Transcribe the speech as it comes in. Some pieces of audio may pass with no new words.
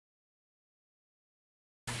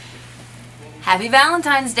Happy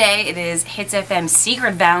Valentine's Day. It is Hits FM's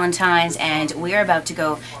Secret Valentines, and we are about to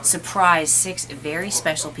go surprise 6 very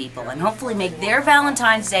special people and hopefully make their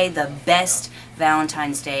Valentine's Day the best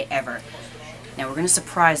Valentine's Day ever. Now we're going to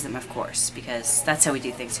surprise them, of course, because that's how we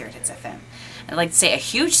do things here at Hits FM. I'd like to say a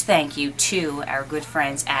huge thank you to our good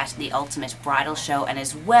friends at the Ultimate Bridal Show and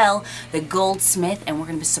as well the Goldsmith, and we're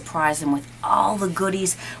going to surprise them with all the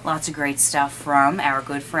goodies, lots of great stuff from our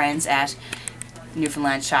good friends at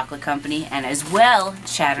Newfoundland Chocolate Company and as well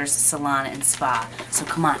Chatter's Salon and Spa. So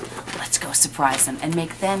come on, let's go surprise them and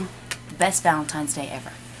make them the best Valentine's Day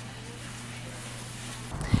ever.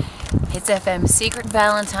 Hits FM's Secret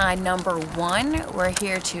Valentine number 1. We're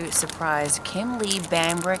here to surprise Kim Lee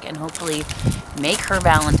Bambrick and hopefully make her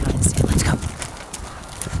Valentine's Day. Let's go.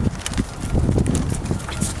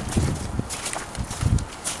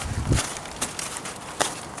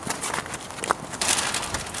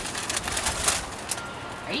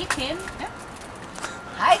 Are you Kim? Yeah.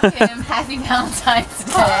 Hi Kim, happy Valentine's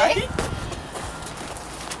Day. Hi.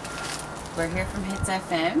 We're here from Hits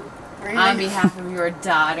FM. On behalf of your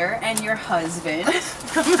daughter and your husband.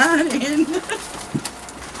 Come on in.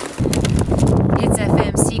 It's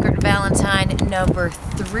FM's Secret Valentine number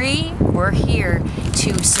 3. We're here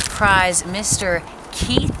to surprise Mr.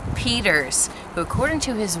 Keith Peters, who according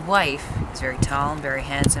to his wife is very tall and very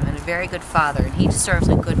handsome and a very good father, and he deserves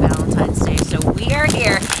a good Valentine's Day. So we are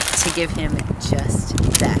here to give him just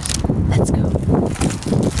that. Let's go.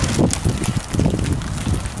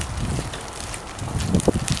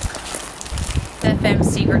 FM's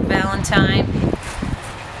Secret Valentine.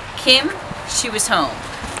 Kim, she was home.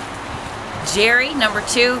 Jerry, number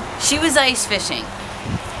 2, she was ice fishing.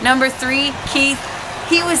 Number 3, Keith,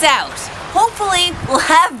 he was out. Hopefully, we'll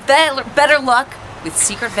have better luck with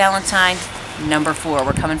Secret Valentine number 4.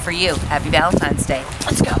 We're coming for you. Happy Valentine's Day.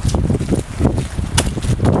 Let's go.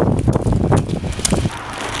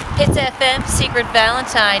 It's FM Secret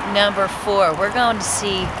Valentine number 4. We're going to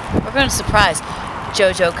surprise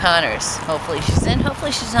JoJo Connors. Hopefully she's in,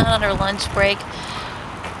 hopefully she's not on her lunch break,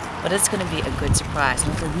 but it's going to be a good surprise.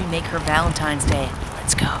 Hopefully we make her Valentine's Day.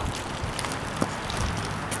 Let's go.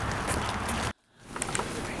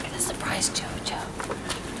 We're going to surprise JoJo.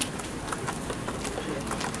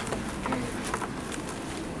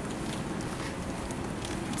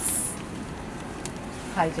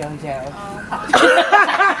 Hi JoJo.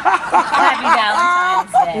 Happy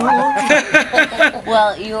Valentine's Day.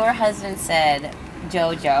 Well, your husband said,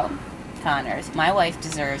 JoJo Connors, my wife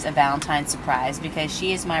deserves a Valentine surprise because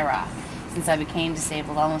she is my rock. Since I became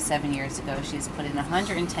disabled almost 7 years ago, she has put in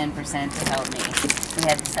 110% to help me. We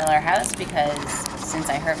had to sell our house because since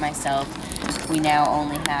I hurt myself, we now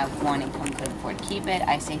only have one income, could afford to keep it.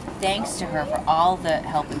 I say thanks to her for all the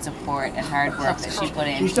help and support and hard work that she put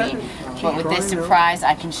into me. But with this surprise,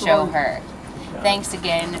 I can show her. Thanks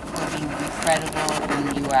again for being incredible,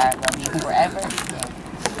 and you are. Love you forever.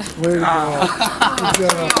 Way to go. Good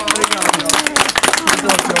job.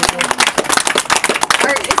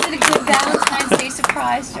 Is it a good Valentine's Day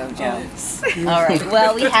surprise, JoJo? All right.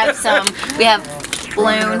 Well, we have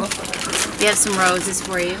balloon. We have some roses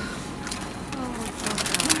for you.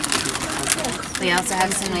 We also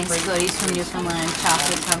have some nice goodies from Newfoundland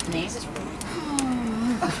Chocolate Company.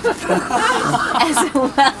 As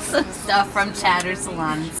well some stuff from Chatter's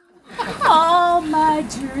Salon. All my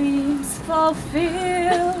dreams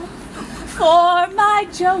fulfill. For my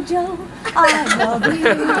JoJo, I love you,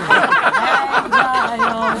 and I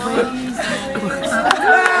always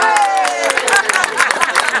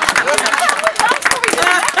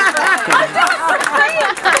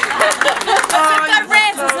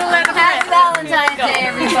Happy Valentine's Day,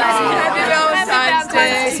 everybody. Happy Valentine's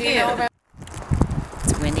Day.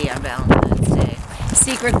 It's windy on Valentine's Day.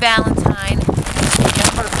 Secret Valentine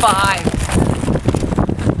number 5.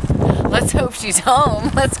 Let's hope she's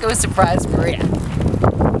home. Let's go surprise Maria.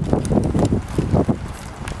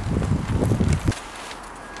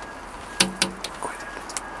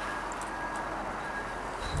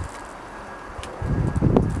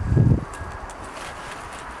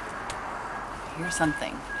 Here's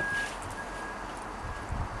something.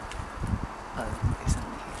 Oh, there's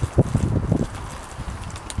something here.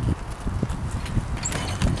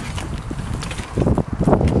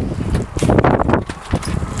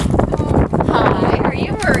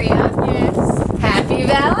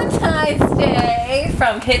 Valentine's Day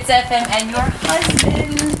from Hits FM and your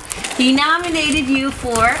husband. He nominated you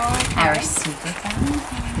for our Secret Valentine.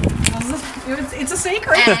 It's a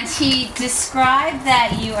secret. And he described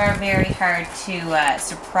that you are very hard to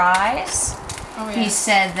surprise Oh, He yes.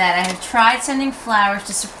 said that I have tried sending flowers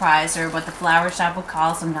to surprise her, but the flower shop would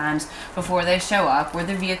call sometimes before they show up, where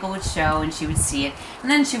the vehicle would show and she would see it, and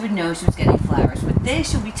then she would know she was getting flowers. With this,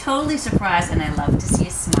 she'll be totally surprised, and I love to see a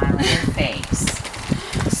smile on her face.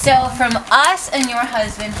 So, from us and your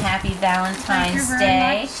husband, happy Valentine's very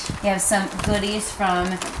Day. much. We have some goodies from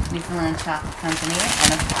Newfoundland Chocolate Company,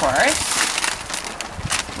 and of course,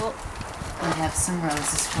 we have some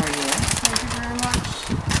roses for you. Thank you very much.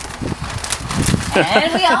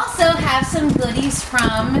 And we also have some goodies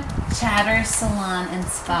from Chatter Salon and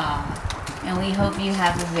Spa. And we hope you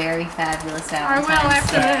have a very fabulous Valentine's I will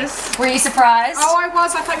after Day. this. Were you surprised? Oh, I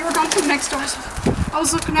was. I thought you were going to next door. So I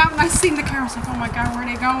was looking out and I seen the car. I was like, oh my God, where are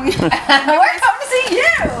they going? We're coming to see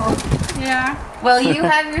you! Yeah. Well, you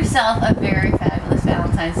have yourself a very fabulous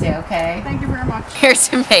Valentine's Day, okay? Thank you very much. Here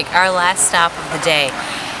to make our last stop of the day.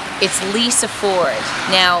 It's Lisa Ford.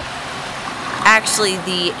 Now, actually,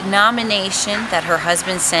 the nomination that her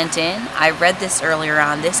husband sent in, I read this earlier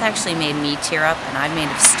on. This actually made me tear up, and I'm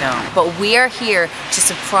made of stone. But we are here to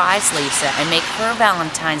surprise Lisa and make her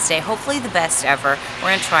Valentine's Day hopefully the best ever. We're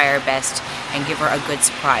going to try our best and give her a good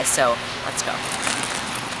surprise. So, let's go.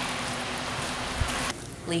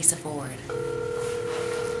 Lisa Ford.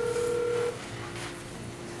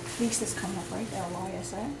 Lisa's coming up, right?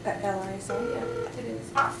 L-I-S-A? L-I-S-A? Yeah, it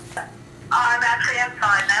is. I'm actually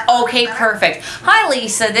outside now. Okay, perfect. Hi,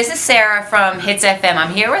 Lisa. This is Sarah from Hits FM.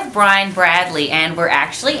 I'm here with Brian Bradley, and we're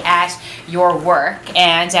actually at your work.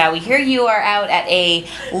 And we hear you are out at a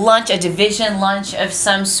lunch, a division lunch of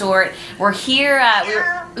some sort. We're here.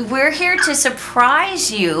 We're here to surprise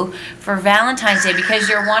you for Valentine's Day because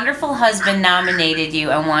your wonderful husband nominated you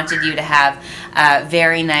and wanted you to have a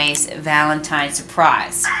very nice Valentine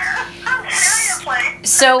surprise. Seriously?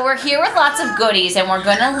 So we're here with lots of goodies, and we're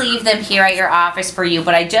going to leave them here at your office for you,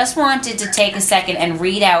 but I just wanted to take a second and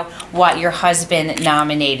read out what your husband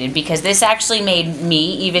nominated, because this actually made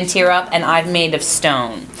me even tear up, and I'm made of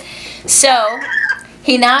stone. So,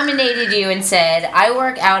 he nominated you and said, I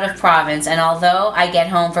work out of province, and although I get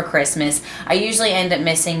home for Christmas, I usually end up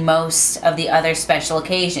missing most of the other special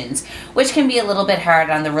occasions, which can be a little bit hard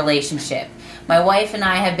on the relationship. My wife and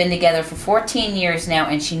I have been together for 14 years now,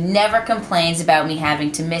 and she never complains about me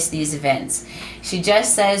having to miss these events. She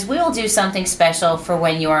just says, we will do something special for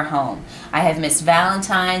when you are home. I have missed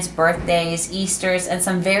Valentine's, birthdays, Easters, and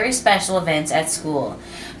some very special events at school.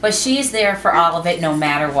 But she's there for all of it no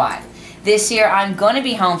matter what. This year, I'm going to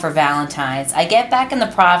be home for Valentine's. I get back in the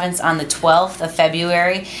province on the 12th of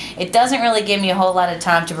February. It doesn't really give me a whole lot of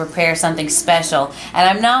time to prepare something special, and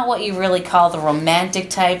I'm not what you really call the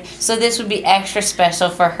romantic type, so this would be extra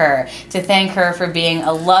special for her, to thank her for being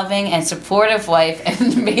a loving and supportive wife and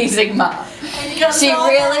an amazing mom. She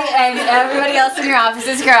really, and everybody else in your office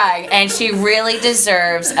is crying, and she really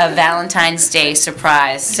deserves a Valentine's Day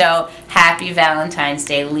surprise. So, happy Valentine's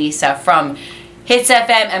Day, Lisa, from Hits FM,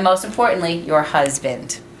 and most importantly, your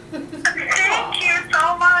husband. Thank you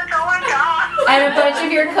so much. Oh my God. And a bunch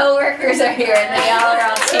of your coworkers are here, and they all are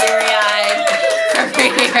all teary-eyed for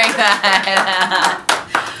hearing that.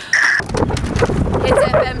 Hits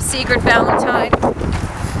FM Secret Valentine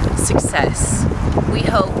success. We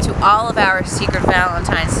hope to all of our Secret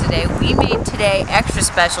Valentines today. We made today extra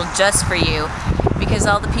special just for you, because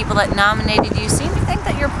all the people that nominated you seem to think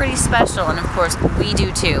that you're pretty special, and of course we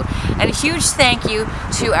do too. And a huge thank you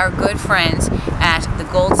to our good friends at the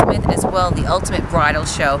Goldsmith, as well the Ultimate Bridal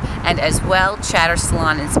Show, and as well Chatter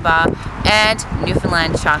Salon and Spa and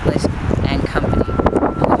Newfoundland Chocolate and Company.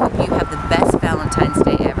 And we hope you have the best Valentine's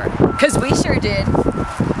Day ever, because we sure did.